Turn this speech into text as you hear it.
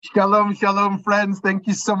Shalom, shalom, friends. Thank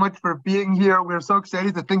you so much for being here. We're so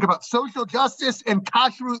excited to think about social justice and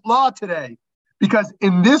Kashrut law today, because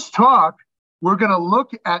in this talk, we're going to look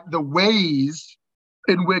at the ways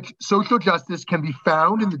in which social justice can be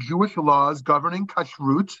found in the Jewish laws governing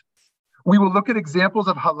Kashrut. We will look at examples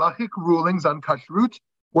of halachic rulings on Kashrut,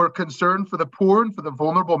 where concern for the poor and for the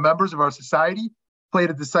vulnerable members of our society played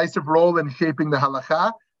a decisive role in shaping the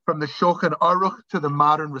halakha, from the Shulchan Aruch to the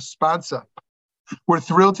modern responsa. We're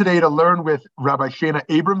thrilled today to learn with Rabbi Shayna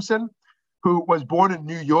Abramson, who was born in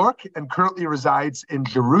New York and currently resides in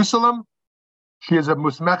Jerusalem. She is a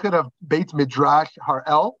musmechet of Beit Midrash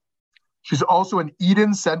Harel. She's also an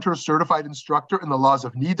Eden Center certified instructor in the laws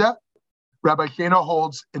of Nida. Rabbi Shayna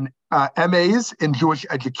holds an MAs in Jewish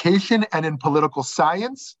education and in political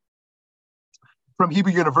science from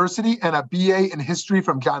Hebrew University and a BA in history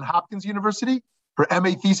from Johns Hopkins University. Her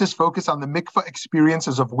MA thesis focused on the mikvah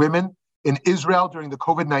experiences of women in Israel during the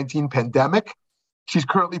COVID-19 pandemic. She's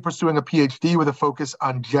currently pursuing a PhD with a focus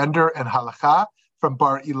on gender and halakha from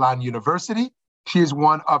Bar Ilan University. She is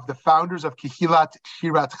one of the founders of Kehilat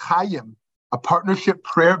Shirat Chaim, a partnership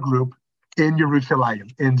prayer group in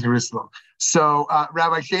Yerushalayim, in Jerusalem. So,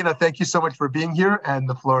 Rabbi Shayna, thank you so much for being here, and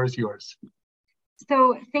the floor is yours.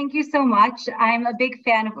 So thank you so much. I'm a big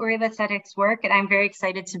fan of Uri Latzedek's work, and I'm very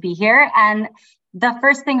excited to be here. And the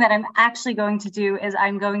first thing that I'm actually going to do is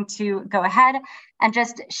I'm going to go ahead and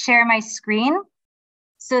just share my screen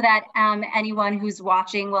so that anyone who's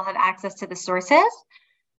watching will have access to the sources.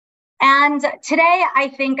 And today, I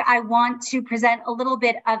think I want to present a little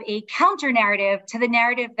bit of a counter narrative to the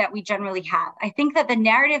narrative that we generally have. I think that the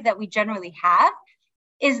narrative that we generally have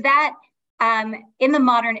is that in the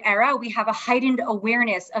modern era, we have a heightened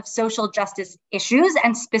awareness of social justice issues,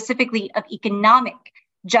 and specifically of economic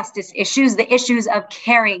justice issues, the issues of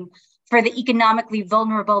caring for the economically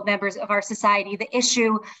vulnerable members of our society, the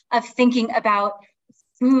issue of thinking about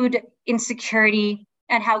food insecurity,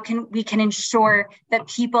 and how we can ensure that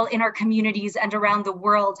people in our communities and around the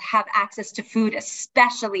world have access to food,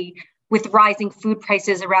 especially with rising food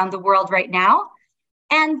prices around the world right now.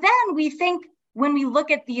 And then we think, when we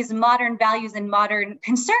look at these modern values and modern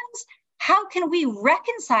concerns, how can we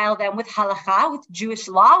reconcile them with halakha, with Jewish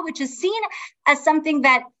law, which is seen as something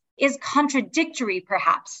that is contradictory,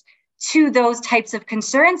 perhaps, to those types of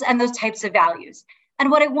concerns and those types of values? And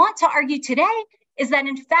what I want to argue today is that,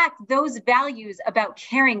 in fact, those values about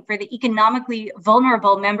caring for the economically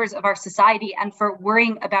vulnerable members of our society and for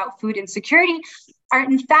worrying about food insecurity are,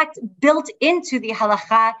 in fact, built into the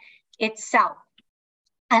halakha itself.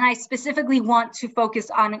 And I specifically want to focus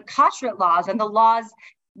on kashrut laws and the laws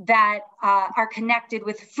that are connected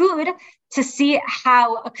with food to see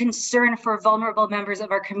how a concern for vulnerable members of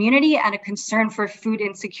our community and a concern for food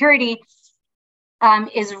insecurity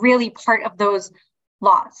is really part of those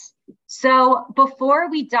laws. So before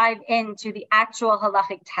we dive into the actual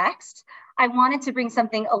halachic text, I wanted to bring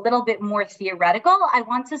something a little bit more theoretical. I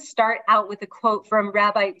want to start out with a quote from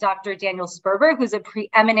Rabbi Dr. Daniel Sperber, who's a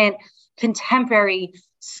preeminent contemporary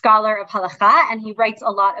scholar of halakha, and he writes a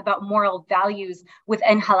lot about moral values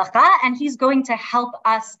within halakha, and he's going to help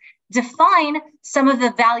us define some of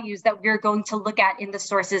the values that we're going to look at in the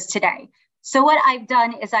sources today. So what I've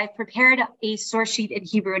done is I've prepared a source sheet in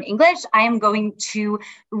Hebrew and English. I am going to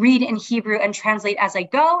read in Hebrew and translate as I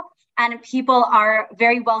go, and people are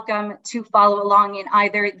very welcome to follow along in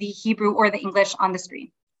either the Hebrew or the English on the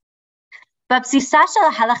screen. בבסיסה של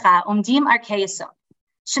ההלכה עומדים ערכי יסוד,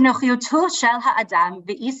 שנוחיותו של האדם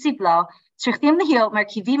ואי סבלו צריכים להיות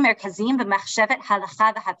מרכיבים מרכזיים במחשבת הלכה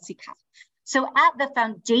והפסיקה. So at the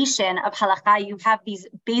foundation of halakha, you have these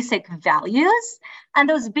basic values, and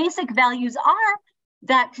those basic values are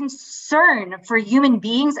that concern for human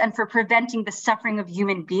beings and for preventing the suffering of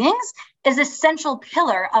human beings is a central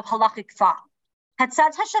pillar of halakhic thought. הצד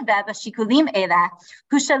השווה בשיקולים אלה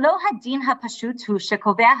הוא שלא הדין הפשוט הוא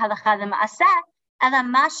שקובע הלכה למעשה, אלא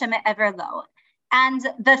מה שמעבר לו. And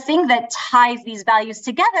the thing that ties these values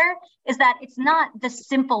together is that it's not the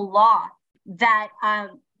simple law that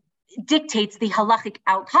dictates the halachic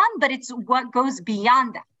outcome, but it's what goes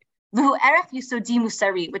beyond that. V'hu erech yisodi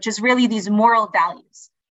musari, which is really these moral values.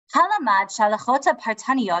 Halamad shalachot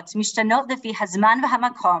partaniyot mishtanot lefi hazman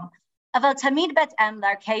v'hamakom, aval tamid bet'em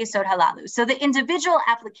l'arkei yisod halalu. So the individual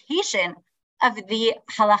application of the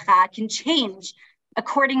halakha can change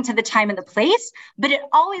according to the time and the place, but it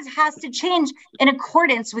always has to change in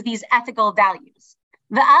accordance with these ethical values.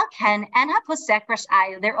 ועל כן, אין הפוסק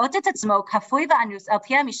רשאי לראות את עצמו כפוי ואנוס על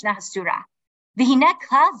פי המשנה הסדורה. והנה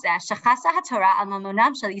כלל זה שחסה התורה על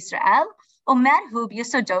ממונם של ישראל, אומר הוא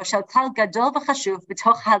ביסודו של כלל גדול וחשוב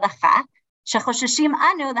בתוך ההלכה, shechoshesim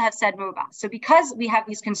anu lehafsed merubah. So because we have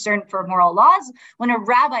these concerns for moral laws, when a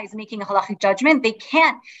rabbi is making a halachic judgment, they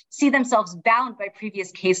can't see themselves bound by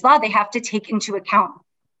previous case law. They have to take into account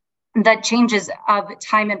the changes of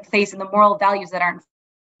time and place and the moral values that are in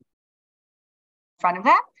front of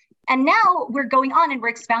that. And now we're going on and we're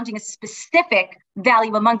expounding a specific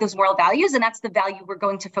value among those moral values, and that's the value we're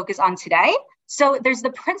going to focus on today. So there's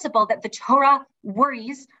the principle that the Torah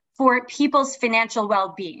worries for people's financial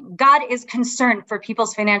well-being. God is concerned for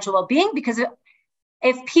people's financial well-being because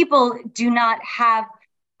if people do not have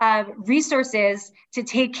resources to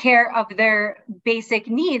take care of their basic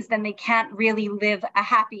needs, then they can't really live a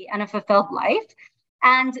happy and a fulfilled life.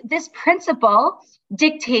 And this principle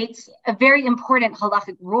dictates a very important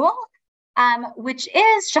halachic rule, which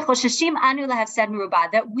is shechoshesim anu lehafsed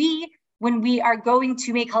merubah, that we, when we are going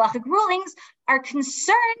to make halachic rulings, are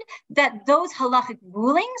concerned that those halachic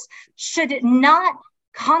rulings should not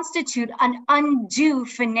constitute an undue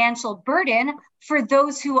financial burden for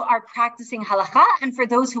those who are practicing halakha and for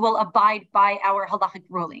those who will abide by our halachic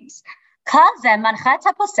rulings.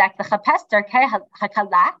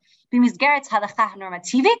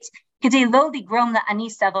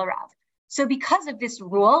 So because of this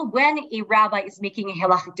rule, when a rabbi is making a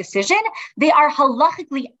halachic decision, they are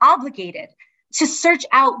halachically obligated to search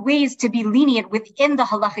out ways to be lenient within the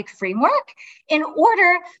halachic framework in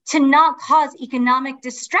order to not cause economic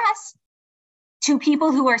distress to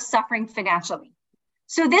people who are suffering financially.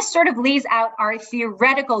 So this sort of lays out our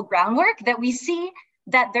theoretical groundwork that we see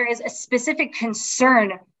that there is a specific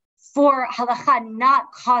concern for halakha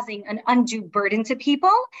not causing an undue burden to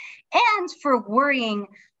people and for worrying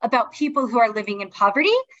about people who are living in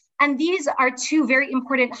poverty. And these are two very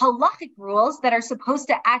important halachic rules that are supposed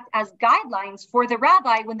to act as guidelines for the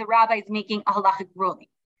rabbi when the rabbi is making a halachic ruling.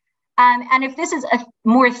 And if this is a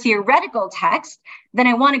more theoretical text, then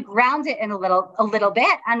I want to ground it in a little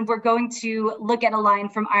bit. And we're going to look at a line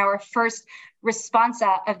from our first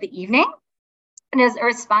responsa of the evening. It is a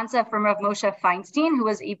responsa from Rav Moshe Feinstein, who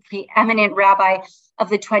was a preeminent rabbi of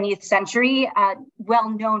the 20th century, well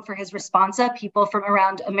known for his responsa. People from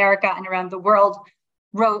around America and around the world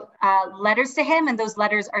wrote letters to him, and those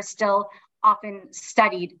letters are still often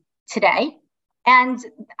studied today. And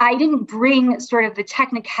I didn't bring sort of the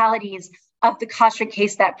technicalities of the Kashrut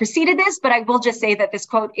case that preceded this, but I will just say that this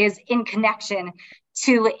quote is in connection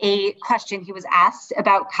to a question he was asked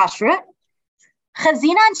about Kashrut.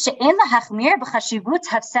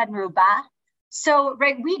 So,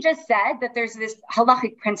 right, we just said that there's this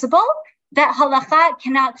halachic principle that halakha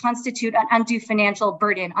cannot constitute an undue financial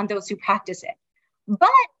burden on those who practice it. But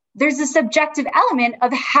there's a subjective element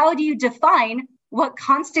of how do you define what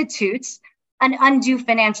constitutes an undue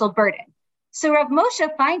financial burden. So Rav Moshe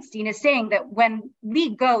Feinstein is saying that when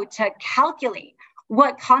we go to calculate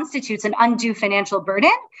what constitutes an undue financial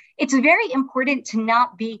burden, it's very important to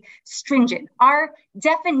not be stringent. Our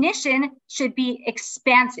definition should be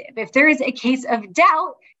expansive. If there is a case of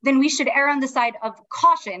doubt, then we should err on the side of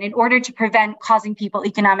caution in order to prevent causing people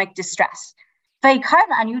economic distress. And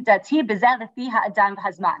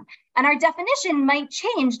our definition might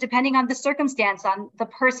change depending on the circumstance, on the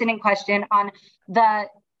person in question, on the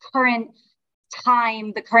current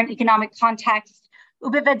time, the current economic context.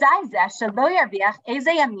 And now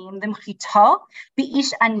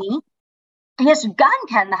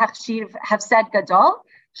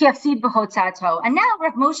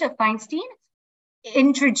Rav Moshe Feinstein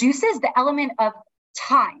introduces the element of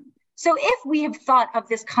time. So if we have thought of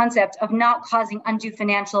this concept of not causing undue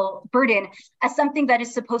financial burden as something that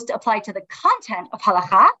is supposed to apply to the content of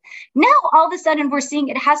halakha, now all of a sudden we're seeing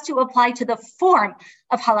it has to apply to the form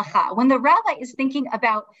of halakha. When the rabbi is thinking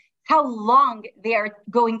about how long they are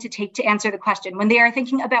going to take to answer the question, when they are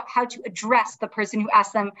thinking about how to address the person who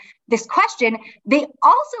asked them this question, they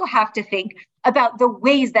also have to think about the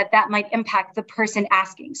ways that that might impact the person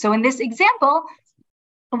asking. So in this example,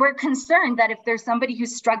 we're concerned that if there's somebody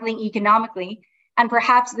who's struggling economically, and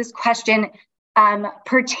perhaps this question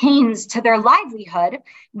pertains to their livelihood,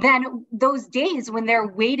 then those days when they're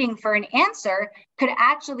waiting for an answer could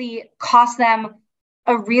actually cost them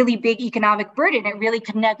a really big economic burden. It really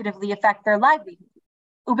could negatively affect their livelihood.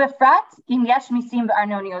 And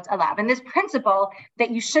this principle that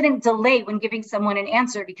you shouldn't delay when giving someone an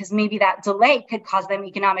answer because maybe that delay could cause them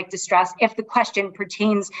economic distress if the question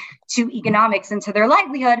pertains to economics and to their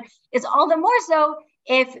livelihood is all the more so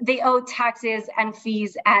if they owe taxes and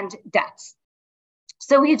fees and debts.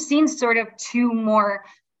 So we've seen sort of two more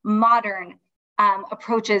modern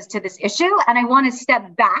approaches to this issue. And I want to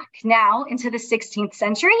step back now into the 16th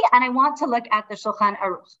century and I want to look at the Shulchan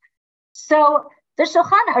Aruch. So The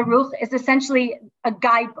Shulchan Aruch is essentially a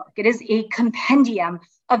guidebook. It is a compendium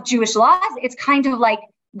of Jewish laws. It's kind of like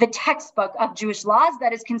the textbook of Jewish laws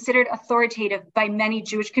that is considered authoritative by many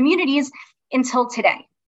Jewish communities until today.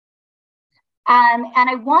 And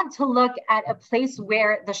I want to look at a place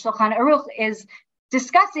where the Shulchan Aruch is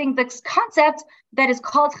discussing this concept that is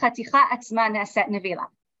called Chaticha Atzma Neset Nevela.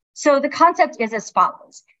 So the concept is as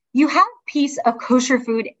follows. You have a piece of kosher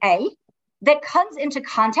food A that comes into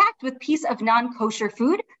contact with piece of non-kosher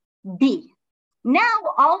food B. Now,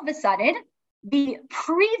 all of a sudden, the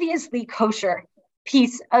previously kosher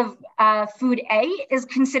piece of food A is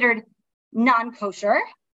considered non-kosher.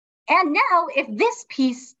 And now, if this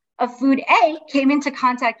piece of food A came into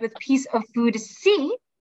contact with piece of food C,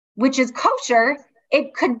 which is kosher,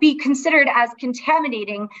 it could be considered as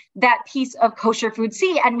contaminating that piece of kosher food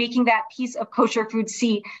C and making that piece of kosher food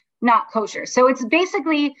C not kosher. So it's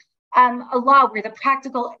basically a law where the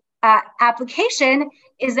practical application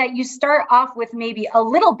is that you start off with maybe a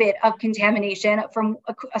little bit of contamination from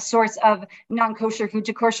a source of non-kosher food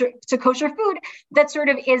to kosher food that sort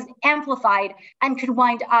of is amplified and could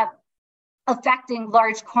wind up affecting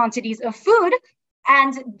large quantities of food.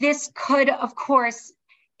 And this could, of course,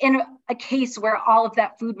 in a case where all of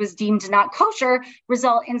that food was deemed not kosher,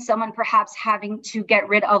 result in someone perhaps having to get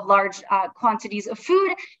rid of large quantities of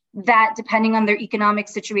food that, depending on their economic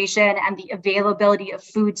situation and the availability of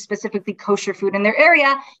food, specifically kosher food in their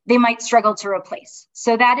area, they might struggle to replace.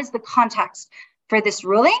 So that is the context for this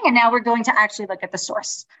ruling. And now we're going to actually look at the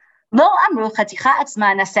source. Lo amru chaticha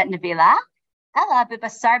atzma naset nevela, ela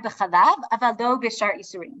bebasar b'chalav, aval lo b'shar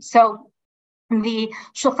isurim. So the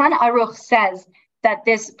Shulchan Aruch says that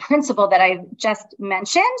this principle that I just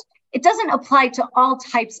mentioned, it doesn't apply to all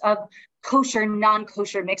types of kosher,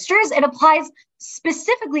 non-kosher mixtures. It applies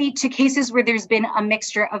specifically to cases where there's been a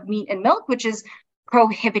mixture of meat and milk, which is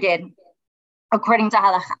prohibited according to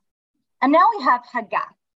halacha. And now we have Haggah.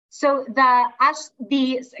 So the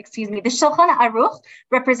Shulchan Aruch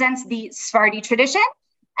represents the Sephardi tradition.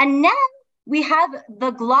 And now we have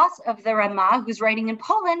the gloss of the Rama, who's writing in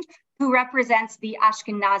Poland, who represents the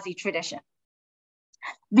Ashkenazi tradition.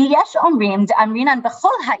 ויש אומרים דאמרינן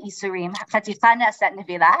בכל האיסורים חתיכה נעשית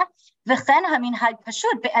נבילה וכן המנהג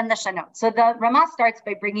פשוט ואין לשנות. So the Rama starts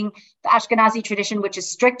by bringing the Ashkenazi tradition, which is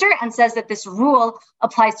stricter, and says that this rule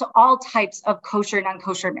applies to all types of kosher,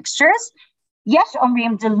 non-kosher mixtures. יש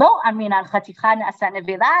אומרים דלא אמרינן חתיכה נעשית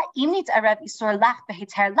נבילה אם נתערב איסור לך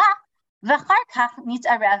בהיתר לך ואחר כך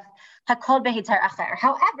נתערב הכל בהיתר אחר.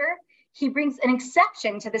 However, he brings an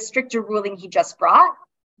exception to the stricter ruling he just brought,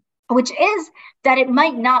 which is that it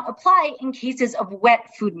might not apply in cases of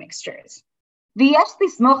wet food mixtures. He now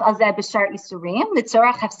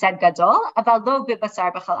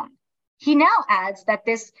adds that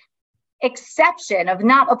this exception of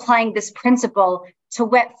not applying this principle to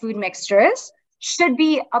wet food mixtures should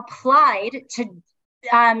be applied to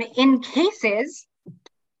in cases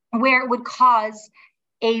where it would cause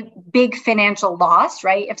a big financial loss,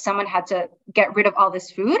 right? If someone had to get rid of all this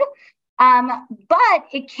food. But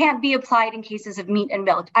it can't be applied in cases of meat and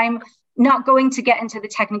milk. I'm not going to get into the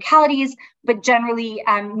technicalities, but generally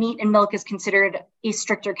meat and milk is considered a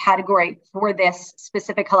stricter category for this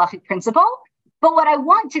specific halachic principle. But what I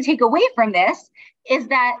want to take away from this is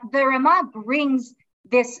that the Rama brings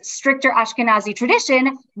this stricter Ashkenazi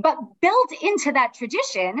tradition, but built into that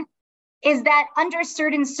tradition is that under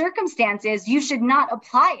certain circumstances, you should not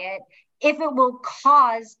apply it if it will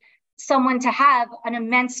cause someone to have an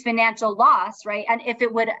immense financial loss, right? And if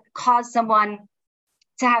it would cause someone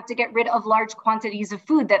to have to get rid of large quantities of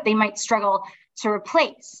food that they might struggle to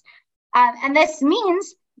replace. And this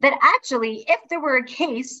means that actually, if there were a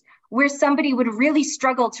case where somebody would really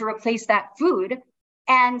struggle to replace that food,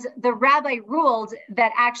 and the rabbi ruled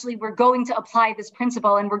that actually we're going to apply this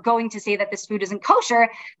principle and we're going to say that this food isn't kosher,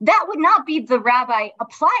 that would not be the rabbi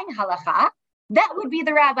applying halacha, that would be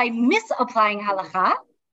the rabbi misapplying halacha.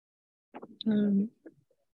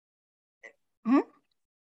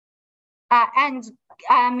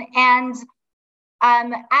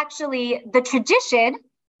 Actually, the tradition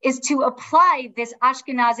is to apply this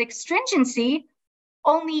Ashkenazic stringency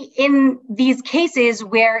only in these cases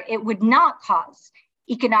where it would not cause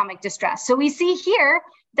economic distress. So we see here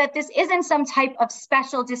that this isn't some type of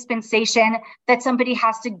special dispensation that somebody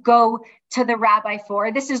has to go to the rabbi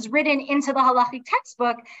for. This is written into the halachic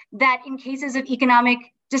textbook that in cases of economic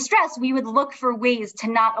distress, we would look for ways to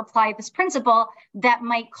not apply this principle that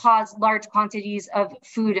might cause large quantities of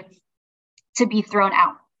food to be thrown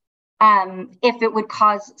out if it would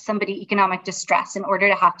cause somebody economic distress in order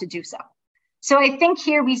to have to do so. So I think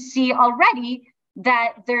here we see already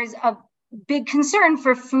that there's a big concern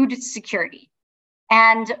for food security.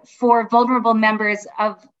 and for vulnerable members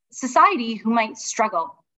of society who might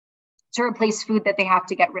struggle to replace food that they have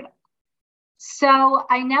to get rid of. So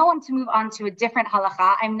I now want to move on to a different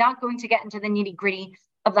halacha. I'm not going to get into the nitty-gritty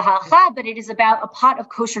of the halacha, but it is about a pot of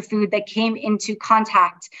kosher food that came into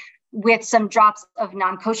contact with some drops of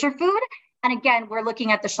non-kosher food. And again, we're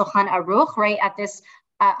looking at the Shulchan Aruch, right, at this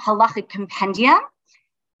halachic compendium.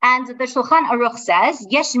 And the Shulchan Aruch says,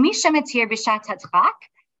 Yesh mi shemetir b'shat hadchak,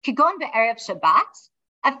 kigon be'erev Shabbat,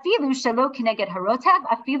 afilu shelo keneged harotav,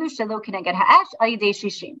 afilu shelo keneged ha'esh, al yidei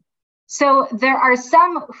shishim. So there are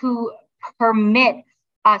some who permit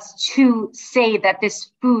us to say that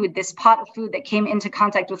this food, this pot of food that came into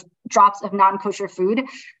contact with drops of non-kosher food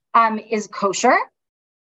is kosher.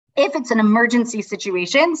 If it's an emergency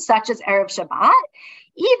situation, such as Erev Shabbat,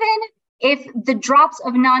 even if the drops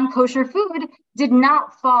of non-kosher food did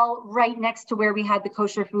not fall right next to where we had the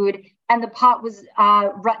kosher food and the pot was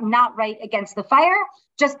not right against the fire,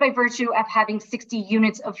 just by virtue of having 60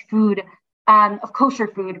 units of food, of kosher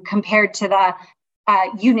food compared to the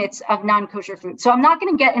units of non-kosher food. So I'm not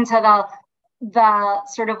going to get into the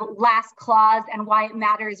sort of last clause and why it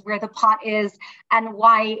matters where the pot is and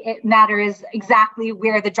why it matters exactly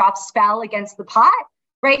where the drops fell against the pot,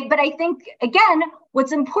 right? But I think, again,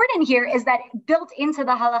 what's important here is that built into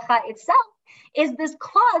the halacha itself is this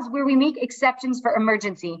clause where we make exceptions for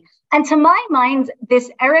emergency. And to my mind, this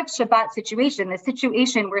Erev Shabbat situation, the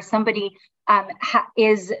situation where somebody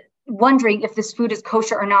is wondering if this food is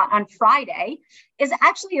kosher or not on Friday, is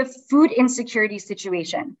actually a food insecurity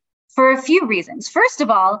situation for a few reasons. First of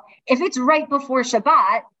all, if it's right before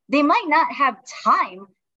Shabbat, they might not have time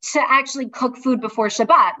to actually cook food before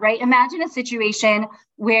Shabbat, right? Imagine a situation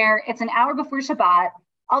where it's an hour before Shabbat,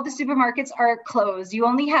 all the supermarkets are closed, you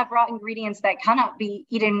only have raw ingredients that cannot be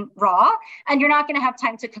eaten raw, and you're not going to have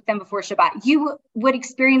time to cook them before Shabbat. You would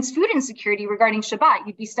experience food insecurity regarding Shabbat.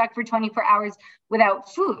 You'd be stuck for 24 hours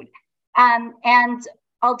without food. And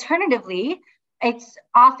alternatively, it's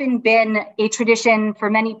often been a tradition for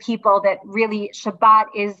many people that really Shabbat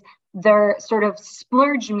is their sort of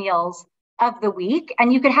splurge meals of the week.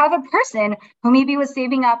 And you could have a person who maybe was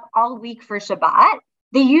saving up all week for Shabbat.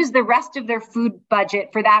 They use the rest of their food budget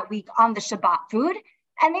for that week on the Shabbat food,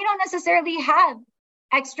 and they don't necessarily have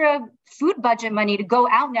extra food budget money to go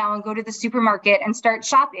out now and go to the supermarket and start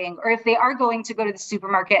shopping. Or if they are going to go to the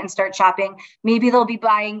supermarket and start shopping, maybe they'll be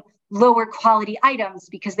buying lower quality items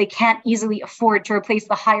because they can't easily afford to replace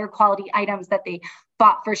the higher quality items that they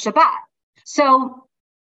bought for Shabbat. So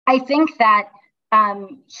I think that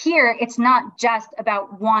here, it's not just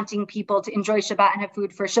about wanting people to enjoy Shabbat and have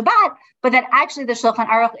food for Shabbat, but that actually the Shulchan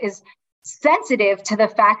Aruch is sensitive to the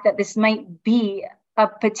fact that this might be a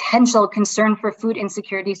potential concern for food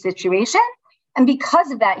insecurity situation. And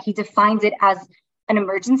because of that, he defines it as an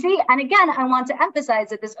emergency. And again, I want to emphasize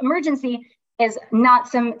that this emergency is not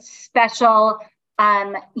some special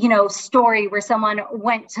story where someone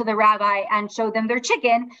went to the rabbi and showed them their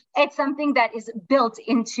chicken. It's something that is built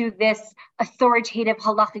into this authoritative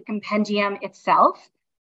halachic compendium itself.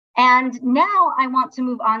 And now I want to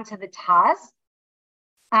move on to the Taz,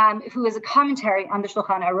 who is a commentary on the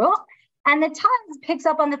Shulchan Aruch. And the Taz picks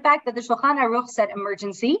up on the fact that the Shulchan Aruch said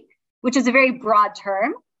emergency, which is a very broad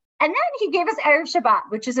term. And then he gave us Erev Shabbat,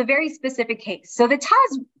 which is a very specific case. So the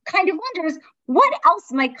Taz kind of wonders what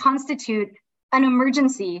else might constitute an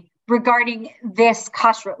emergency regarding this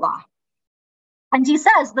kashrut law. And he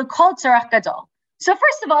says, the kol tzarach gadol. So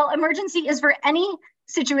first of all, emergency is for any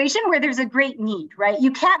situation where there's a great need, right?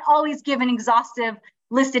 You can't always give an exhaustive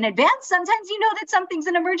list in advance. Sometimes you know that something's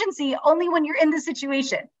an emergency only when you're in the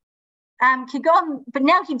situation. But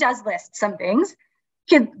now he does list some things.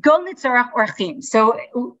 So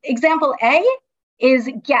example A is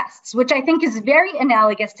guests, which I think is very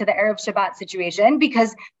analogous to the Erev Shabbat situation,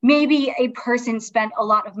 because maybe a person spent a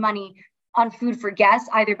lot of money on food for guests,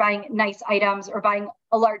 either buying nice items or buying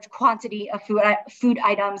a large quantity of food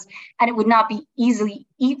items, and it would not be easily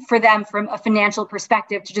for them from a financial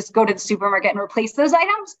perspective to just go to the supermarket and replace those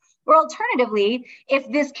items. Or alternatively, if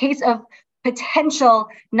this case of potential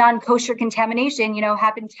non-kosher contamination,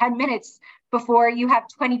 happened 10 minutes before you have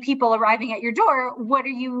 20 people arriving at your door, what are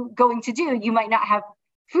you going to do? You might not have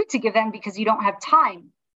food to give them because you don't have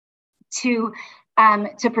time to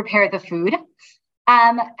prepare the food.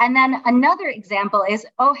 And then another example is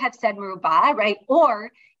hefsed merubah, right?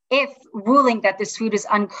 Or if ruling that this food is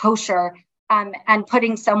unkosher and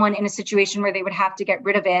putting someone in a situation where they would have to get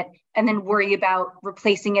rid of it and then worry about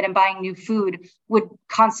replacing it and buying new food would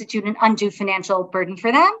constitute an undue financial burden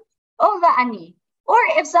for them. La'ani. Or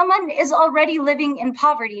if someone is already living in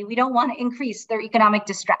poverty, we don't want to increase their economic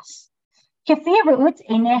distress. So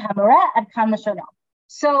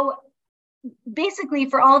So basically,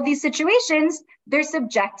 for all of these situations, they're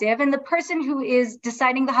subjective, and the person who is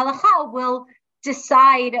deciding the halakha will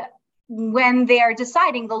decide when they are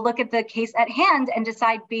deciding, they'll look at the case at hand and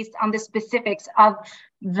decide based on the specifics of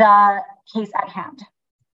the case at hand.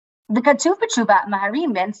 The Katuv B'Tshuva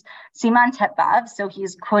Maharimins, Siman Tetvav, so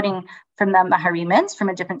he's quoting from the Maharimins from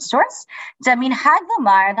a different source. Damin had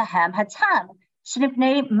Lomar Lahem Hatam,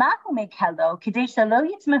 Shnipnei Mahu Mekelo, Kadesh Lo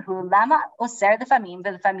Yitzmahu, Lama Oser the Famim,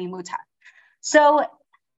 the Famim Mutar. So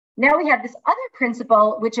now we have this other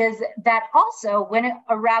principle, which is that also when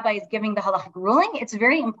a rabbi is giving the halachic ruling, it's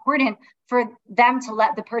very important for them to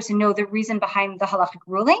let the person know the reason behind the halachic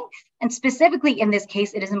ruling. And specifically in this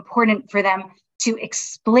case, it is important for them to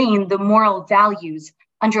explain the moral values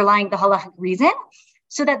underlying the halachic reason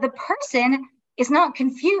so that the person is not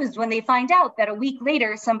confused when they find out that a week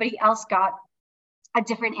later, somebody else got a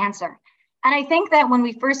different answer. And I think that when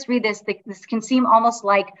we first read this, this can seem almost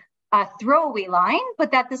like a throwaway line,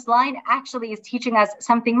 but that this line actually is teaching us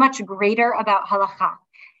something much greater about halakha.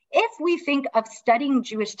 If we think of studying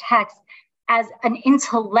Jewish texts as an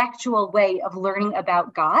intellectual way of learning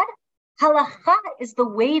about God, halakha is the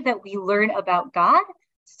way that we learn about God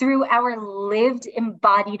through our lived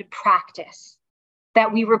embodied practice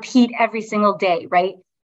that we repeat every single day, right?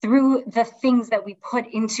 Through the things that we put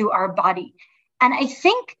into our body. And I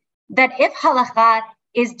think that if halakha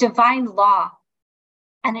is divine law,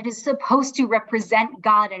 and it is supposed to represent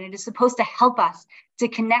God, and it is supposed to help us to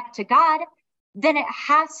connect to God, then it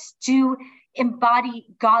has to embody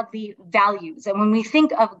godly values. And when we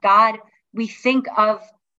think of God, we think of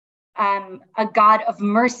a God of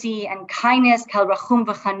mercy and kindness, Kal Rachum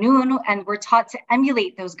v'Chanun, and we're taught to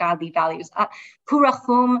emulate those godly values. Hu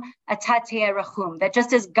Rachum atate Rachum, that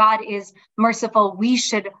just as God is merciful, we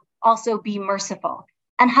should also be merciful.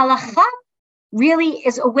 And halakha really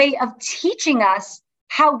is a way of teaching us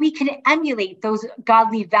how we can emulate those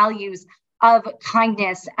godly values of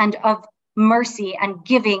kindness and of mercy and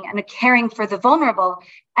giving and caring for the vulnerable.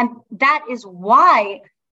 And that is why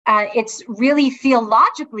it's really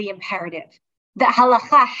theologically imperative that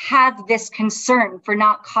halakha have this concern for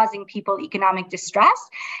not causing people economic distress.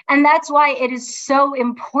 And that's why it is so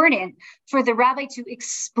important for the rabbi to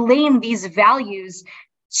explain these values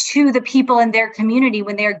to the people in their community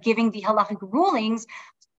when they're giving the halachic rulings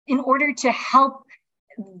in order to help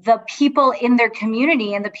the people in their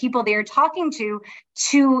community and the people they are talking to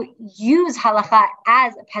use halakha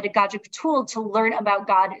as a pedagogic tool to learn about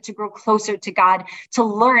God, to grow closer to God, to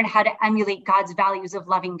learn how to emulate God's values of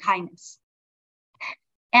loving kindness.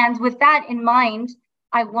 And with that in mind,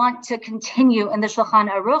 I want to continue in the Shulchan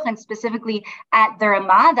Aruch and specifically at the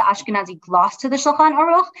Ramah, the Ashkenazi gloss to the Shulchan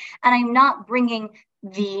Aruch. And I'm not bringing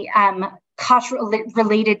the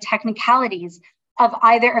kashrut-related technicalities of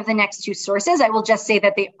either of the next two sources. I will just say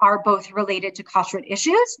that they are both related to kashrut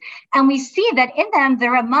issues. And we see that in them, the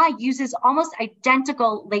Ramah uses almost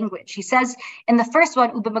identical language. He says in the first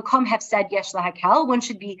one, Ubemakom have said yesh lahakel, one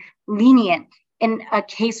should be lenient in a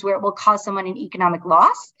case where it will cause someone an economic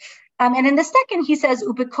loss. And in the second, he says,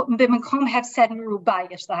 Ubemakom have said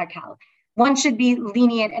meruba yesh lahakel, one should be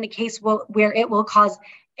lenient in a case where it will cause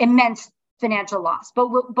immense financial loss. But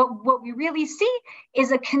what we really see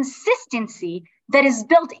is a consistency that is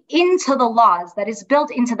built into the laws, that is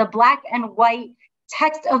built into the black and white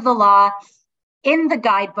text of the law in the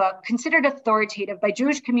guidebook, considered authoritative by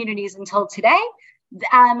Jewish communities until today,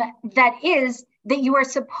 that is that you are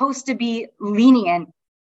supposed to be lenient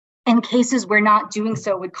in cases where not doing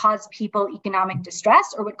so would cause people economic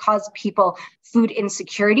distress or would cause people food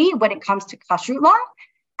insecurity when it comes to kashrut law.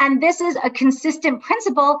 And this is a consistent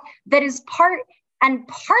principle that is part and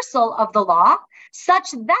parcel of the law,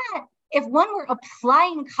 such that if one were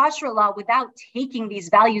applying kashrut law without taking these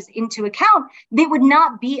values into account, they would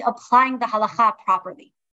not be applying the halakha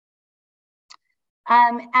properly.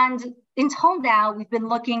 And until now, we've been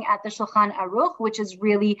looking at the Shulchan Aruch, which is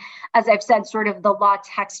really, as I've said, sort of the law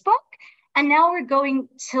textbook. And now we're going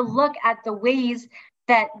to look at the ways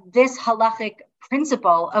that this halachic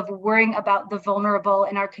principle of worrying about the vulnerable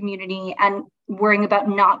in our community and worrying about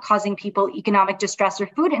not causing people economic distress or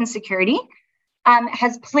food insecurity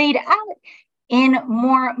has played out in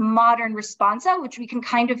more modern responsa, which we can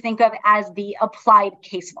kind of think of as the applied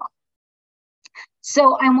case law.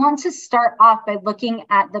 So I want to start off by looking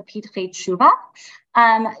at the Pitrei Tshuva.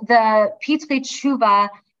 The Pitrei Tshuva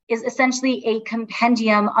is essentially a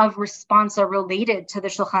compendium of responsa related to the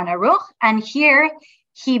Shulchan Aruch. And here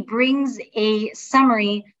he brings a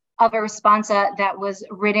summary of a responsa that was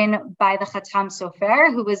written by the Chatam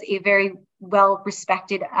Sofer, who was a very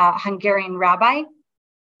well-respected Hungarian rabbi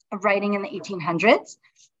writing in the 1800s.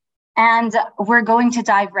 And we're going to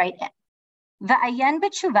dive right in. Va'ayen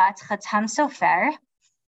b'tshuvat Chatam Sofer,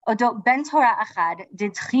 odot ben Torah achad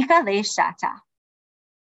didchika le shata.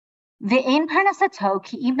 Ve'ein parnasato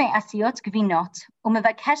ki'im me'asiyot gvinot,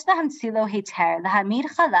 umevakesh lahamtzi lo heter lahamid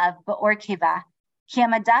chalav ba'or keva, ki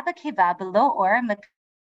amada b'keva below or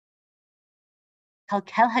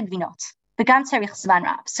mekalkel hagvinot.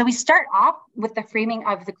 So we start off with the framing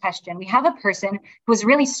of the question. We have a person who is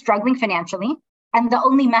really struggling financially, and the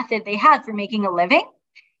only method they have for making a living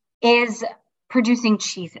is producing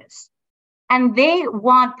cheeses. And they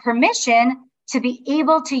want permission to be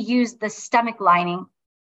able to use the stomach lining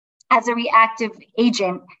as a reactive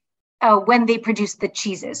agent when they produce the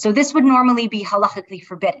cheeses. So this would normally be halachically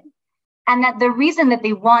forbidden. And that the reason that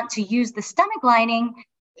they want to use the stomach lining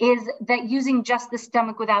is that using just the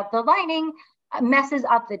stomach without the lining messes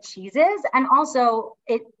up the cheeses, and also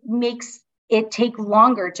it makes it take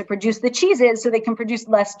longer to produce the cheeses, so they can produce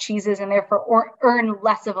less cheeses and therefore earn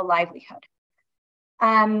less of a livelihood.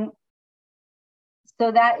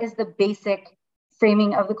 So that is the basic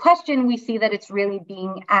framing of the question. We see that it's really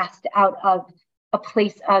being asked out of a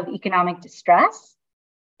place of economic distress.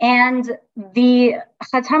 And the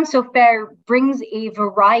Chatam Sofer brings a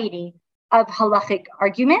variety of halachic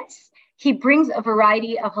arguments. He brings a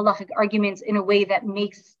variety of halachic arguments in a way that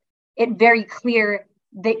makes it very clear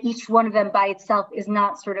that each one of them by itself is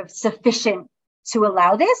not sort of sufficient to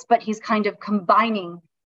allow this, but he's kind of combining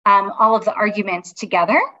all of the arguments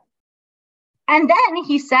together. And then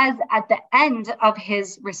he says at the end of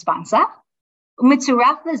his responsa,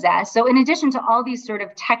 so in addition to all these sort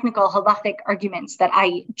of technical halachic arguments that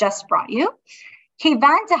I just brought you,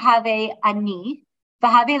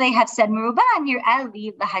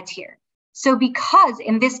 so because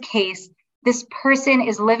in this case, this person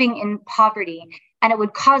is living in poverty and it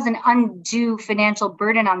would cause an undue financial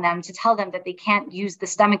burden on them to tell them that they can't use the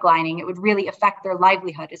stomach lining, it would really affect their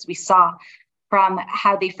livelihood, as we saw from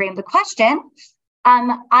how they framed the question.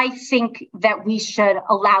 I think that we should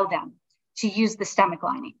allow them to use the stomach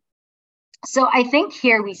lining. So I think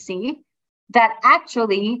here we see that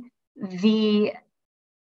actually the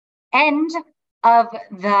end of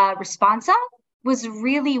the responsa was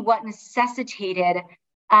really what necessitated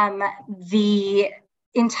the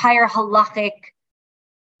entire halachic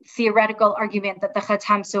theoretical argument that the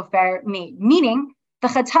Chatam Sofer made. Meaning, the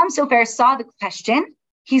Chatam Sofer saw the question,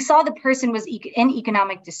 he saw the person was in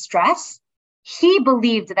economic distress. He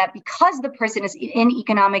believed that because the person is in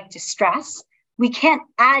economic distress, we can't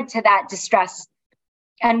add to that distress,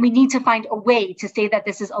 and we need to find a way to say that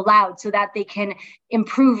this is allowed so that they can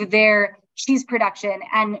improve their cheese production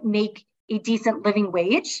and make a decent living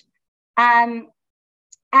wage. And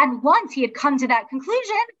once he had come to that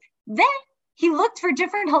conclusion, then he looked for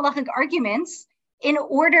different halachic arguments in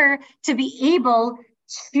order to be able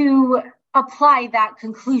to apply that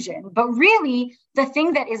conclusion. But really, the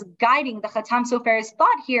thing that is guiding the Chatam Sofer's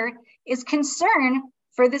thought here is concern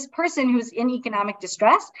for this person who's in economic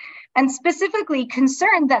distress, and specifically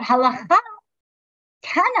concern that halakha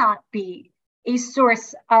cannot be a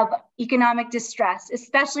source of economic distress,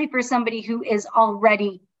 especially for somebody who is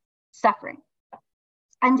already suffering.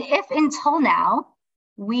 And if until now,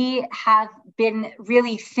 we have been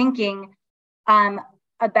really thinking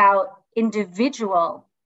about individual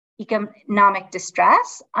economic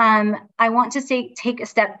distress, I want to take a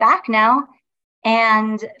step back now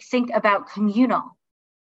and think about communal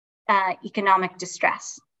economic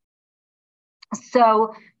distress.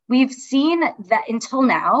 So we've seen that until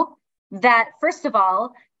now, that first of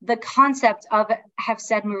all, the concept of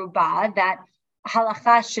hefsed merubah, that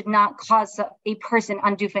halakha should not cause a person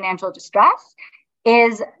undue financial distress,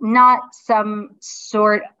 is not some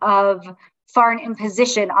sort of foreign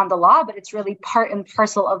imposition on the law, but it's really part and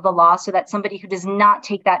parcel of the law, so that somebody who does not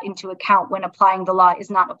take that into account when applying the law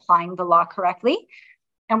is not applying the law correctly.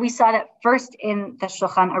 And we saw that first in the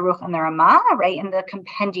Shulchan Aruch and the Ramah, right, in the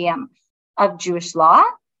compendium of Jewish law.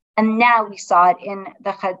 And now we saw it in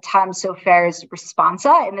the Chatam Sofer's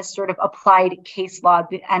responsa, in this sort of applied case law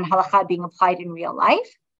and halakha being applied in real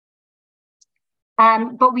life.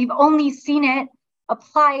 But we've only seen it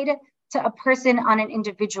applied to a person on an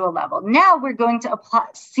individual level. Now we're going to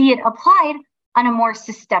see it applied on a more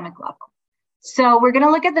systemic level. So we're going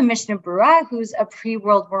to look at the Mishnah Berurah, who's a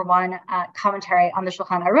pre-World War I commentary on the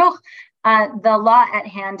Shulchan Aruch. The law at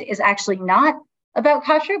hand is actually not about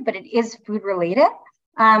kashrut, but it is food related.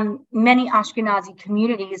 Many Ashkenazi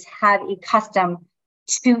communities have a custom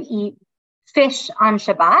to eat fish on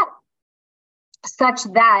Shabbat, such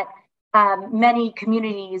that many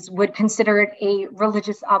communities would consider it a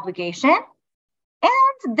religious obligation.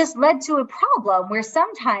 And this led to a problem where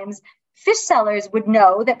sometimes fish sellers would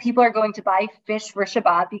know that people are going to buy fish for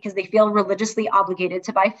Shabbat because they feel religiously obligated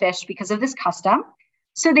to buy fish because of this custom.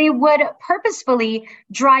 So they would purposefully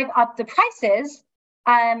drive up the prices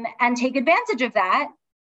and take advantage of that,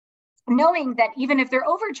 knowing that even if they're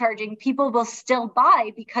overcharging, people will still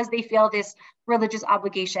buy because they feel this religious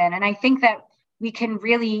obligation. And I think that we can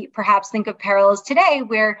really perhaps think of parallels today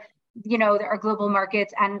where, there are global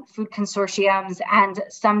markets and food consortiums, and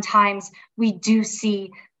sometimes we do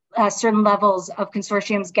see certain levels of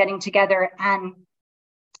consortiums getting together and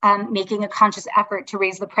making a conscious effort to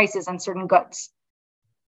raise the prices on certain goods.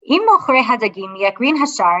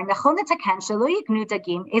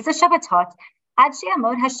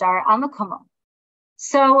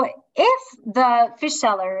 So if the fish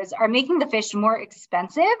sellers are making the fish more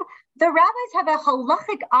expensive, the rabbis have a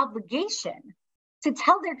halachic obligation to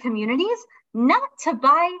tell their communities not to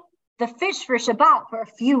buy the fish for Shabbat for a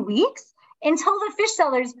few weeks until the fish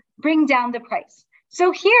sellers bring down the price.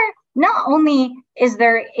 So here, not only is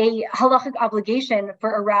there a halachic obligation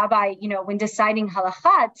for a rabbi, when deciding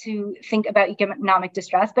halakha to think about economic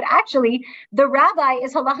distress, but actually the rabbi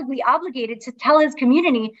is halachically obligated to tell his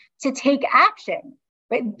community to take action.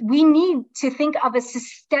 Right? We need to think of a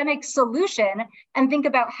systemic solution and think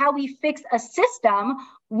about how we fix a system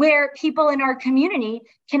where people in our community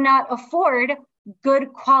cannot afford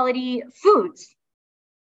good quality foods.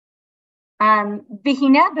 So now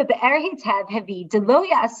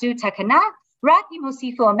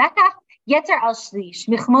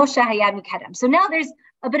there's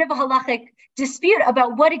a bit of a halachic dispute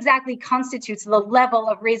about what exactly constitutes the level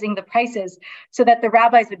of raising the prices so that the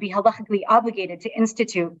rabbis would be halachically obligated to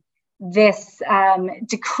institute this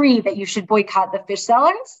decree that you should boycott the fish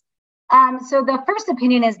sellers. So the first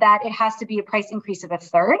opinion is that it has to be a price increase of a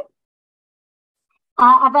third.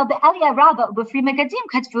 But the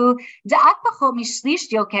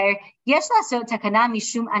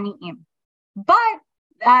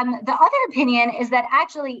other opinion is that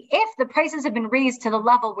actually, if the prices have been raised to the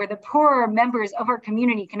level where the poorer members of our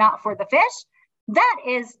community cannot afford the fish, that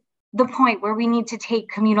is the point where we need to take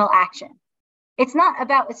communal action. It's not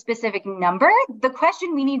about a specific number. The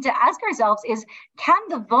question we need to ask ourselves is, can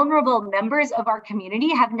the vulnerable members of our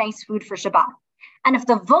community have nice food for Shabbat? And if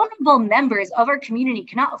the vulnerable members of our community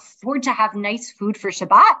cannot afford to have nice food for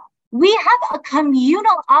Shabbat, we have a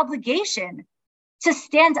communal obligation to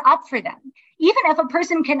stand up for them. Even if a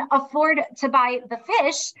person can afford to buy the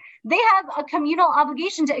fish, they have a communal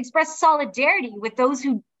obligation to express solidarity with those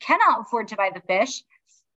who cannot afford to buy the fish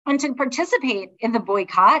and to participate in the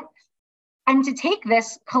boycott and to take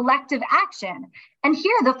this collective action. And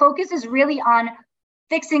here the focus is really on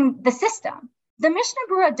fixing the system. The Mishnah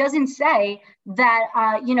Berurah doesn't say that,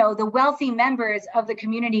 the wealthy members of the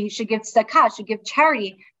community should give tzedakah, should give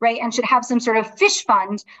charity, right? And should have some sort of fish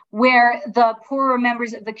fund where the poorer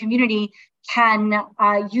members of the community can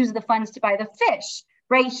use the funds to buy the fish,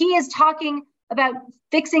 right? He is talking about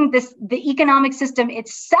fixing the economic system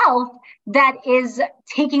itself that is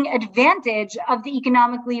taking advantage of the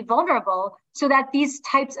economically vulnerable so that these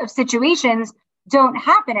types of situations don't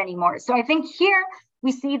happen anymore. So I think here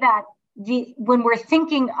we see that when we're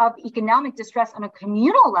thinking of economic distress on a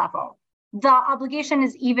communal level, the obligation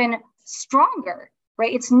is even stronger,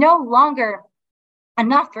 right? It's no longer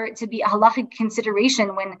enough for it to be a halachic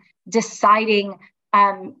consideration when deciding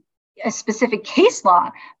a specific case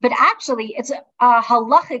law, but actually it's a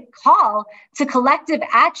halachic call to collective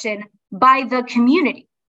action by the community.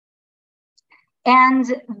 And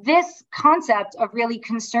this concept of really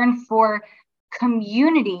concern for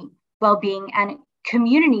community well-being and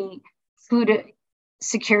community food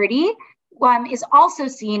security is also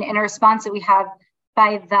seen in a response that we have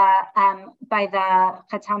by the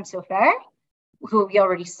Khatam Sofer, who we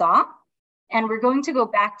already saw. And we're going to go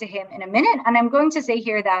back to him in a minute. And I'm going to say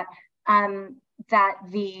here that that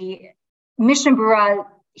the Mishnah Berurah,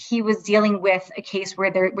 he was dealing with a case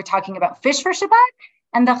where we're talking about fish for Shabbat.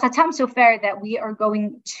 And the Khatam Sofer that we are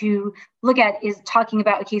going to look at is talking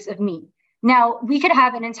about a case of meat. Now, we could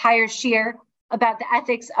have an entire shiur about the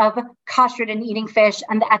ethics of kashrut and eating fish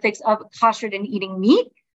and the ethics of kashrut and eating meat.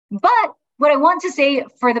 But what I want to say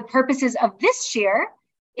for the purposes of this shiur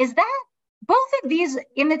is that both of these,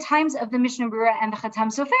 in the times of the Mishnah Berurah and the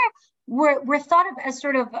Khatam Sofer, were thought of as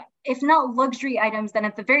sort of, if not luxury items, then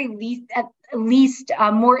at the very least,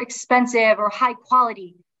 more expensive or high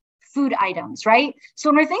quality food items, right? So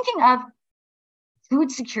when we're thinking of food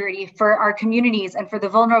security for our communities and for the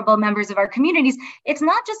vulnerable members of our communities, it's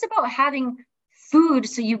not just about having food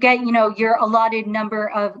so you get, your allotted number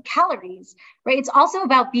of calories, right? It's also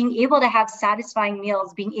about being able to have satisfying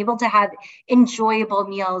meals, being able to have enjoyable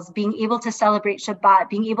meals, being able to celebrate Shabbat,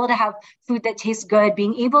 being able to have food that tastes good,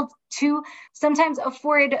 being able to sometimes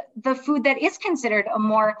afford the food that is considered a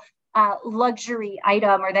more luxury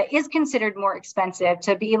item or that is considered more expensive,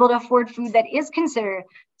 to be able to afford food that is considered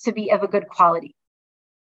to be of a good quality.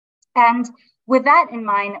 And with that in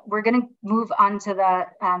mind, we're going to move on to the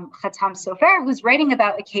Khatam Sofer, who's writing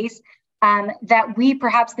about a case that we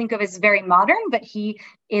perhaps think of as very modern, but he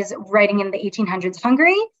is writing in the 1800s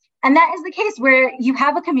Hungary. And that is the case where you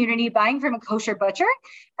have a community buying from a kosher butcher,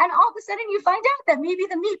 and all of a sudden you find out that maybe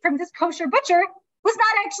the meat from this kosher butcher was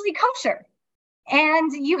not actually kosher.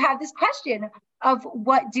 And you have this question of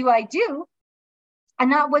what do I do? And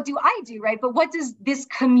not what do I do, right? But what does this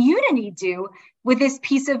community do with this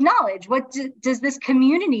piece of knowledge? What does this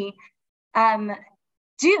community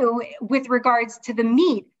do with regards to the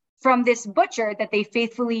meat from this butcher that they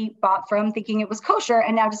faithfully bought from, thinking it was kosher,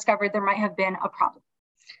 and now discovered there might have been a problem?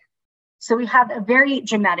 So we have a very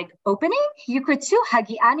dramatic opening. Yukritu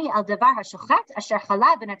hagiani al davar hashochet asher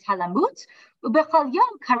chala v'natah lamut ubechol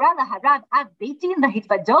yom kara laharav av beitin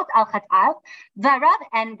lahitvadot al chatav v'arav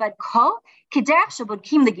en badko kiderech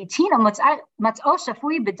shebodkim legitin mat'o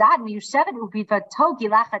shafui bedad miyushevet ubidvato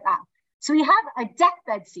gilah chatav. So we have a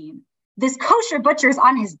deathbed scene. This kosher butcher is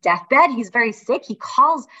on his deathbed. He's very sick. He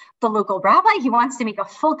calls the local rabbi. He wants to make a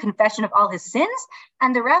full confession of all his sins.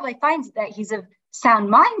 And the rabbi finds that he's of sound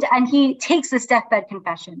mind, and he takes this deathbed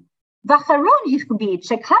confession. V'acharun yichbid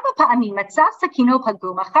shekama pa'amim matzah sakino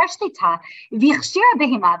pagum achar shtita v'chshira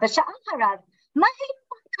behima v'sha'al harav ma heinu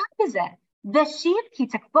b'zeh v'shiv ki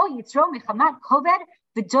takbo yitzro mechamat koved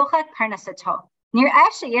v'dochak parnasato nir'eh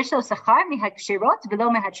sheyesh lo sachar mihakshirot v'lo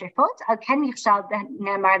mehatrefot al ken yichshal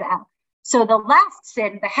ne'amar le'al. So the last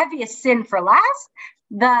sin, the heaviest sin for last,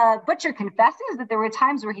 the butcher confesses that there were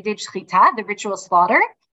times where he did shchita, the ritual slaughter,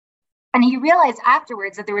 and he realized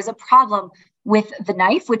afterwards that there was a problem with the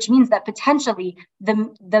knife, which means that potentially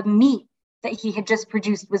the meat that he had just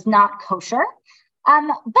produced was not kosher.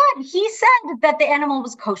 But he said that the animal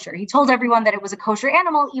was kosher. He told everyone that it was a kosher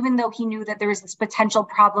animal, even though he knew that there was this potential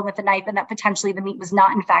problem with the knife and that potentially the meat was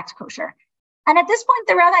not in fact kosher. And at this point,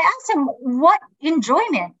 the rabbi asked him, what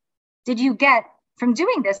enjoyment did you get from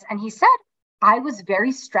doing this? And he said, I was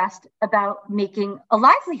very stressed about making a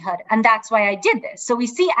livelihood, and that's why I did this. So we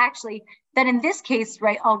see actually that in this case,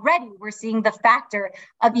 right, already we're seeing the factor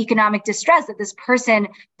of economic distress, that this person,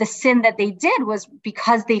 the sin that they did was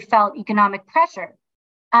because they felt economic pressure.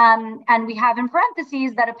 And we have in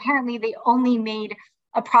parentheses that apparently they only made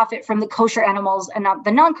a profit from the kosher animals and not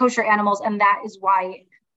the non-kosher animals, and that is why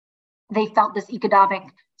they felt this economic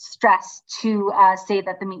stress to say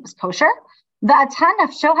that the meat was kosher. So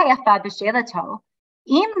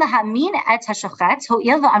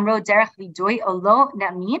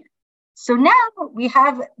now we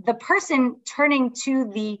have the person turning to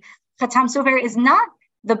the Khatam Sofer is not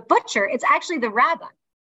the butcher, it's actually the rabbi,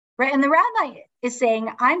 right? And the rabbi is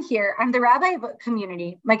saying, I'm here, I'm the rabbi of a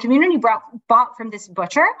community. My community bought from this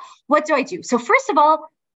butcher. What do I do? So first of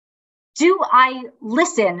all, do I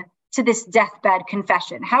listen to this deathbed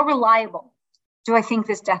confession? How reliable do I think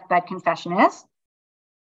this deathbed confession is?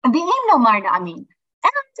 And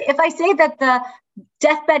if I say that the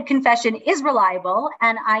deathbed confession is reliable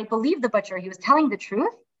and I believe the butcher, he was telling the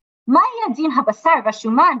truth, what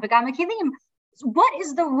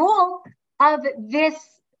is the rule of this,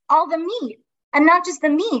 all the meat? And not just the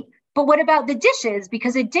meat, but what about the dishes?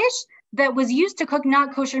 Because a dish that was used to cook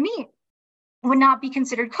not kosher meat would not be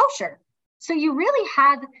considered kosher. So you really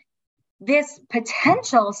have this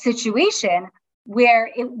potential situation where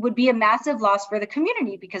it would be a massive loss for the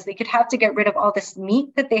community, because they could have to get rid of all this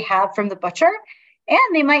meat that they have from the butcher,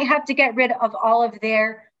 and they might have to get rid of all of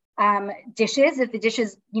their dishes if the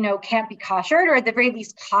dishes, can't be koshered, or at the very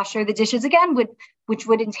least kosher the dishes again, which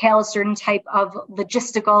would entail a certain type of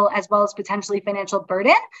logistical as well as potentially financial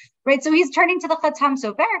burden, right? So he's turning to the Khatam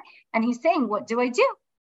Sofer and he's saying, what do I do?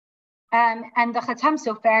 And the Khatam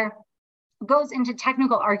Sofer goes into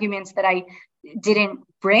technical arguments that I didn't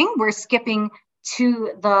bring. We're skipping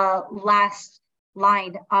to the last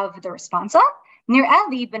line of the responsa. Nir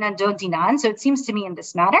Ali ben Adon Dinan. So it seems to me in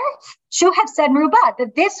this matter, Shu have said Merubat,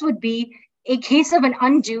 that this would be a case of an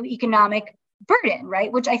undue economic burden,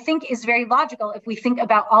 right? Which I think is very logical if we think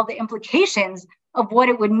about all the implications of what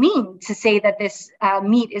it would mean to say that this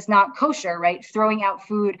meat is not kosher, right? Throwing out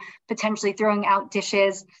food, potentially throwing out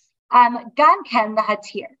dishes. Gan ken the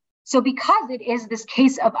hatir. So because it is this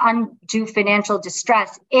case of undue financial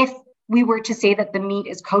distress, if we were to say that the meat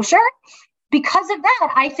is kosher, because of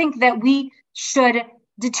that, I think that we should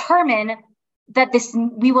determine that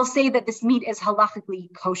we will say that this meat is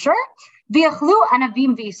halachically kosher. V'yachlu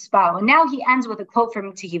anavim v'yispau. Now he ends with a quote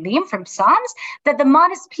from Tehillim, from Psalms, that the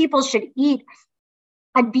modest people should eat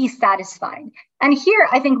and be satisfied. And here,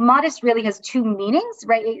 I think modest really has two meanings,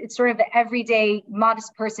 right? It's sort of the everyday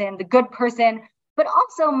modest person, the good person, but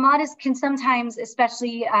also modest can sometimes,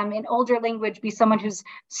 especially in older language, be someone who's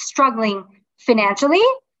struggling financially,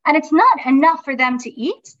 and it's not enough for them to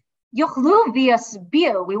eat. Yochlu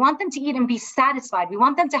v'yasbiu. We want them to eat and be satisfied. We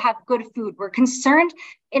want them to have good food. We're concerned,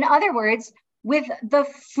 in other words, with the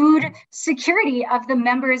food security of the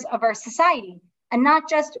members of our society, and not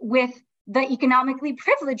just with the economically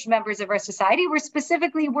privileged members of our society. We're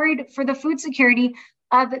specifically worried for the food security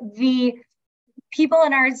of the people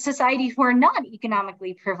in our society who are not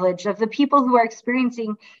economically privileged, of the people who are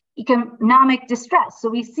experiencing economic distress. So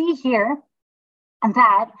we see here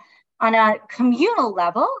that on a communal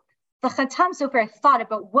level, the Khatam Sofer thought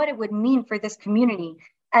about what it would mean for this community,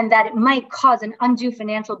 and that it might cause an undue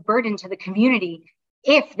financial burden to the community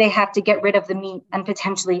if they have to get rid of the meat and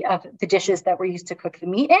potentially of the dishes that were used to cook the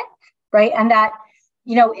meat in, right? And that,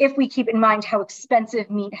 if we keep in mind how expensive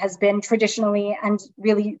meat has been traditionally and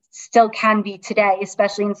really still can be today,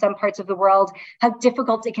 especially in some parts of the world, how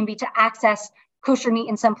difficult it can be to access kosher meat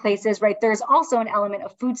in some places, right? There's also an element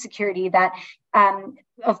of food security that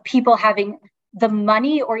of people having the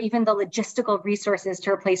money or even the logistical resources to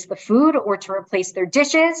replace the food or to replace their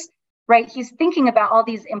dishes, right? He's thinking about all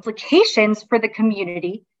these implications for the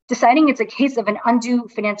community, deciding it's a case of an undue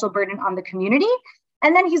financial burden on the community.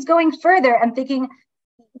 And then he's going further and thinking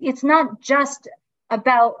it's not just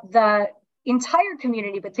about the entire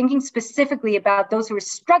community, but thinking specifically about those who are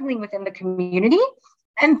struggling within the community.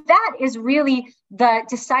 And that is really the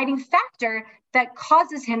deciding factor that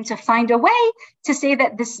causes him to find a way to say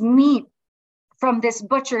that this meat from this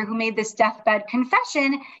butcher who made this deathbed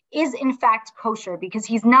confession is in fact kosher, because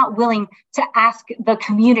he's not willing to ask the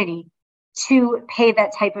community to pay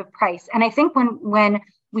that type of price. And I think when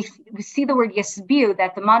we see the word yasbiu,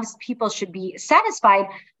 that the modest people should be satisfied,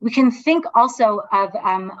 we can think also of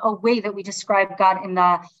a way that we describe God in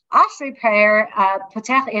the Ashrei prayer, that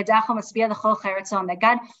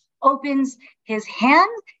God opens his hand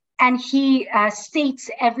and he sates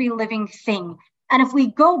every living thing. And if we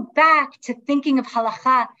go back to thinking of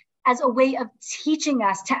halakha as a way of teaching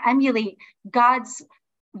us to emulate God's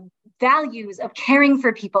values of caring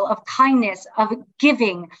for people, of kindness, of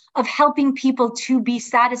giving, of helping people to be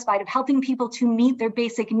satisfied, of helping people to meet their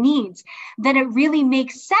basic needs, then it really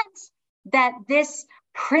makes sense that this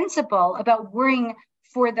principle about worrying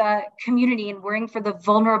for the community and worrying for the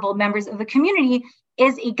vulnerable members of the community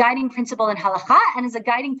is a guiding principle in halakha and is a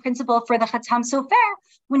guiding principle for the Khatam Sofer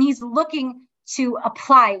when he's looking to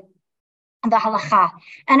apply the halakha.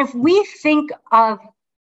 And if we think of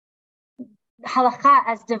halakha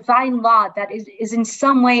as divine law that is in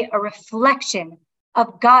some way a reflection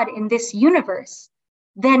of God in this universe,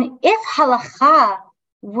 then if halakha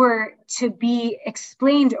were to be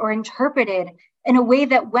explained or interpreted in a way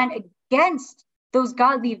that went against those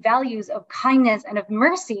godly values of kindness and of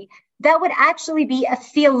mercy, that would actually be a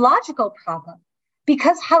theological problem,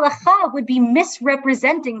 because halakha would be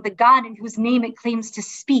misrepresenting the God in whose name it claims to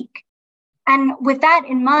speak. And with that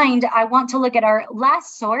in mind, I want to look at our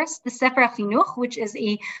last source, the Sefer HaChinuch, which is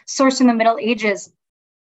a source in the Middle Ages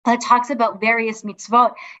that talks about various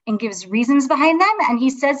mitzvot and gives reasons behind them. And he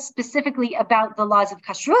says specifically about the laws of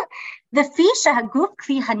Kashrut, the fi shehaguf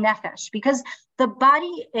kli hanefesh, because the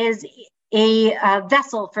body is a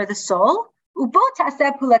vessel for the soul. Ubo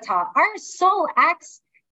ta'aseh pulata, our soul acts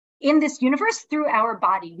in this universe through our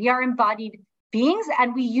body. We are embodied beings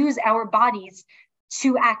and we use our bodies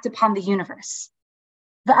to act upon the universe.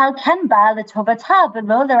 So the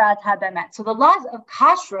laws of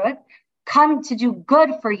Kashrut come to do good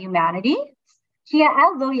for humanity,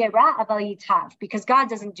 because God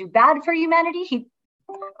doesn't do bad for humanity.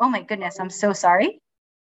 Oh my goodness, I'm so sorry.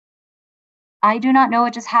 I do not know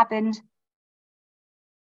what just happened.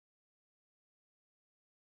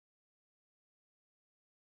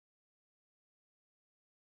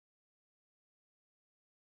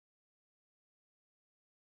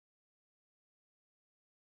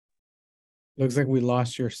 Looks like we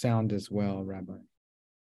lost your sound as well, Rabbi.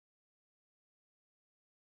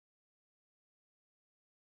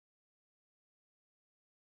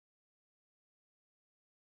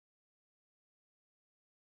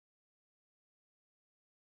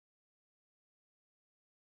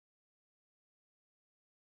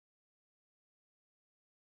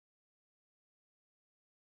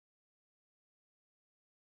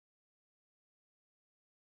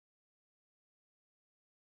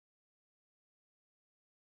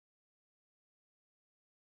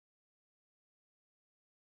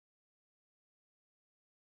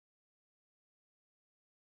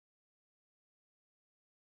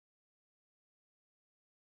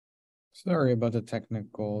 Sorry about the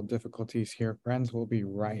technical difficulties here, friends. We'll be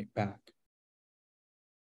right back.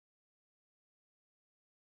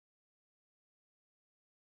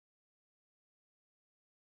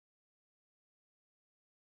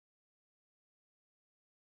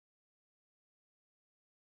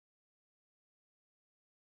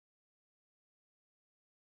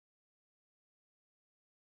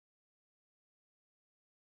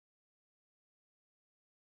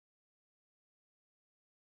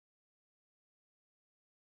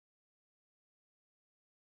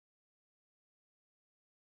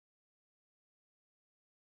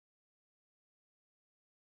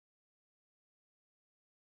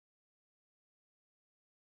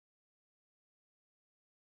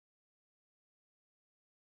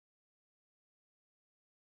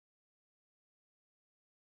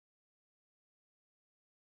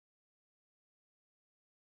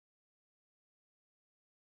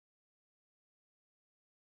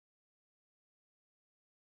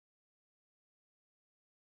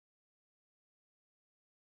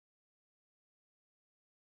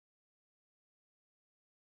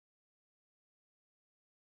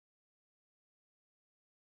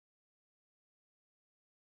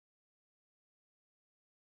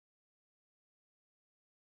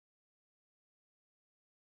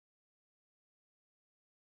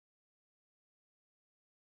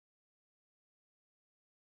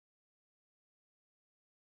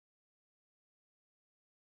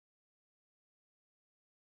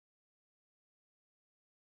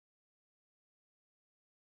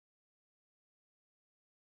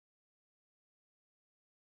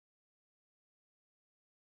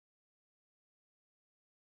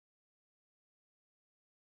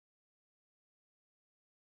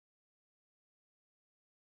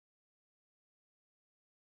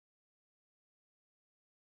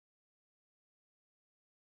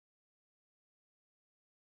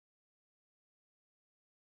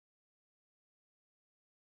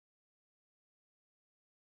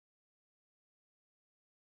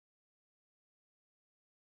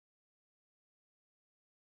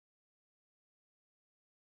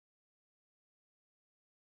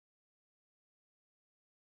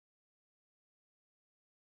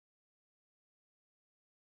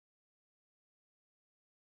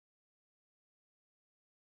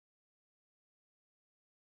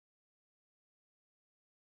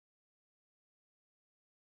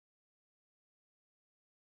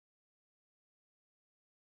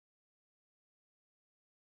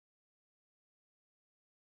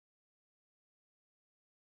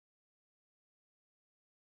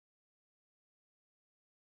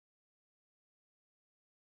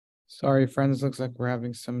 Sorry, friends. Looks like we're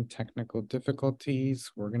having some technical difficulties.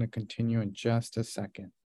 We're going to continue in just a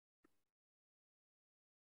second.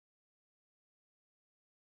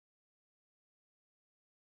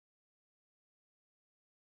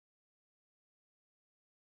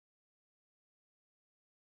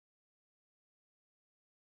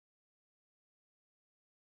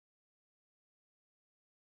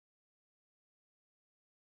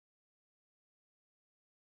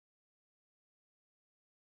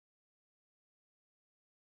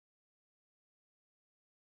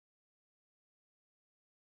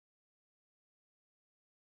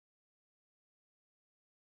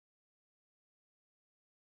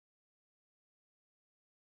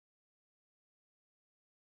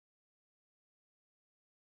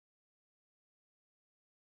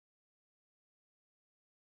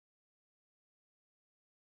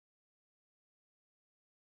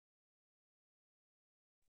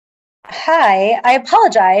 Hi, I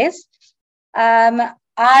apologize.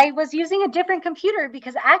 I was using a different computer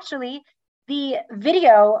because actually the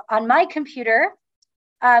video on my computer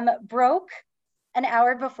broke an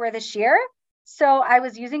hour before the shear. So I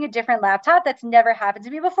was using a different laptop. That's never happened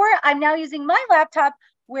to me before. I'm now using my laptop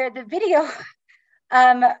where the video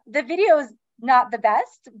is not the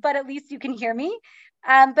best, but at least you can hear me.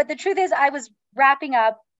 But the truth is I was wrapping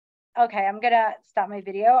up. Okay, I'm gonna stop my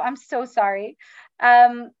video. I'm so sorry.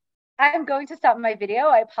 I'm going to stop my video.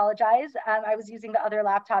 I apologize. I was using the other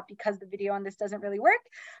laptop because the video on this doesn't really work.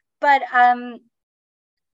 But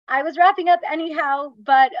I was wrapping up anyhow,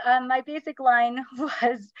 but my basic line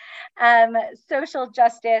was social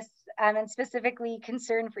justice and specifically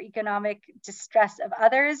concern for economic distress of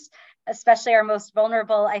others, especially our most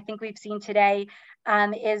vulnerable. I think we've seen today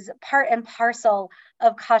is part and parcel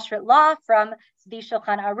of Kashrut law from the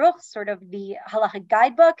Shulchan Aruch, sort of the halachic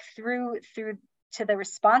guidebook, through to the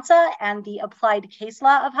responsa and the applied case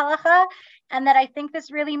law of halacha. And that I think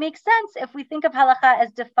this really makes sense if we think of halacha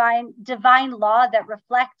as divine law that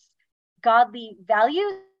reflects godly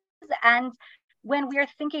values and when we are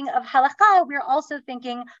thinking of halakha, we're also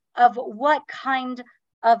thinking of what kind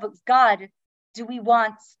of God do we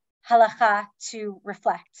want halakha to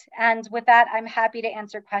reflect. And with that, I'm happy to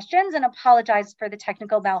answer questions and apologize for the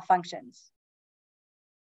technical malfunctions.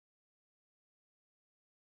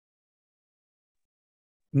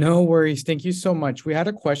 No worries. Thank you so much. We had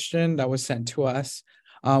a question that was sent to us.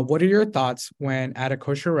 What are your thoughts when at a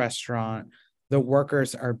kosher restaurant, the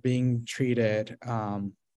workers are being treated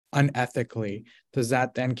unethically? Does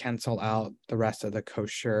that then cancel out the rest of the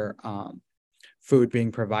kosher food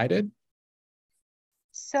being provided?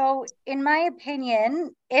 So in my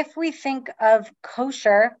opinion, if we think of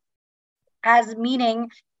kosher as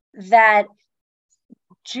meaning that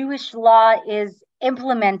Jewish law is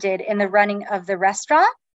implemented in the running of the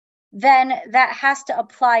restaurant, then that has to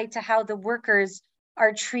apply to how the workers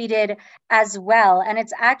are treated as well. And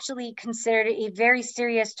it's actually considered a very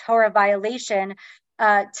serious Torah violation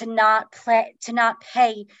to not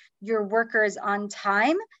pay your workers on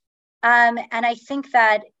time. And I think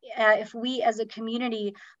that if we as a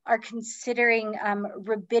community are considering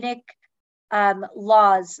rabbinic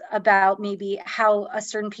laws about maybe how a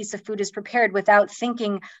certain piece of food is prepared without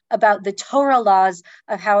thinking about the Torah laws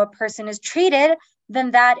of how a person is treated,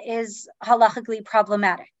 then that is halachically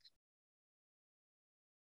problematic.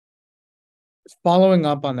 Following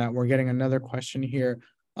up on that, we're getting another question here.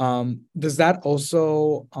 Does that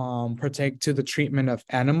also partake to the treatment of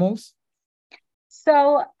animals?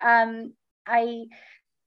 So I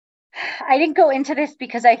didn't go into this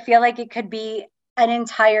because I feel like it could be an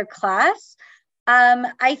entire class.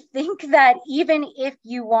 I think that even if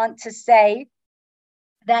you want to say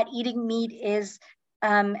that eating meat is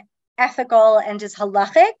ethical and is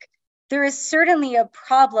halachic, there is certainly a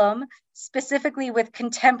problem specifically with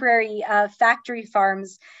contemporary factory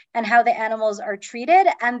farms and how the animals are treated.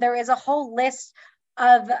 And there is a whole list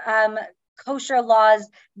of kosher laws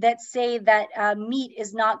that say that meat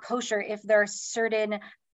is not kosher if there are certain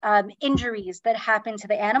injuries that happen to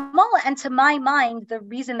the animal. And to my mind, the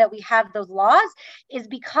reason that we have those laws is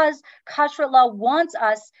because Kashrut law wants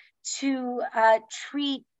us to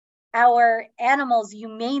treat our animals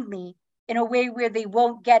humanely in a way where they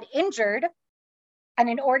won't get injured. And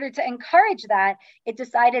in order to encourage that, it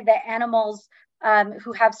decided that animals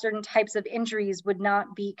who have certain types of injuries would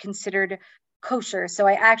not be considered kosher. So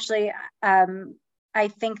I actually, I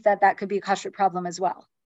think that that could be a kashrut problem as well.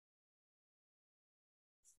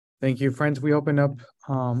 Thank you, friends. We open up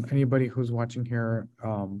anybody who's watching here,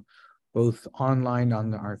 both online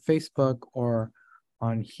on our Facebook or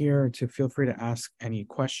on here, to feel free to ask any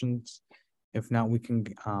questions. If not, we can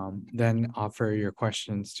then offer your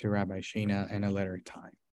questions to Rabbi Shayna in a later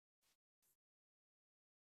time.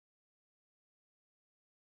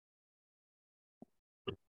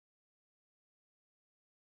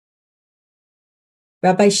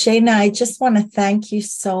 Rabbi Shayna, I just want to thank you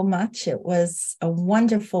so much. It was a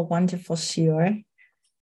wonderful, wonderful shiur.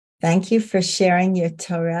 Thank you for sharing your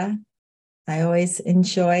Torah. I always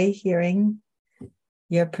enjoy hearing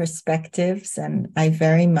your perspectives, and I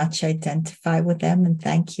very much identify with them, and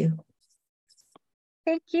thank you.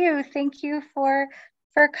 Thank you. Thank you for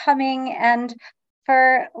coming and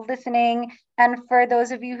for listening. And for those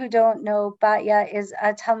of you who don't know, Batya is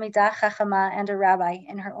a Talmidah Chachama and a rabbi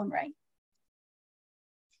in her own right.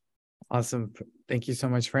 Awesome. Thank you so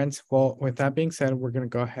much, friends. Well, with that being said, we're going to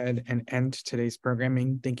go ahead and end today's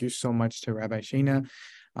programming. Thank you so much to Rabbi Shayna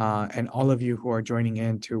and all of you who are joining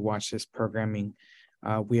in to watch this programming.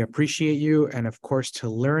 We appreciate you. And of course, to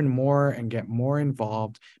learn more and get more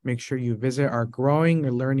involved, make sure you visit our growing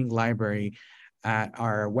learning library at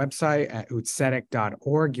our website at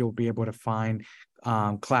utzedek.org. You'll be able to find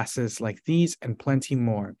classes like these and plenty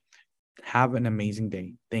more. Have an amazing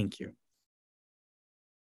day. Thank you.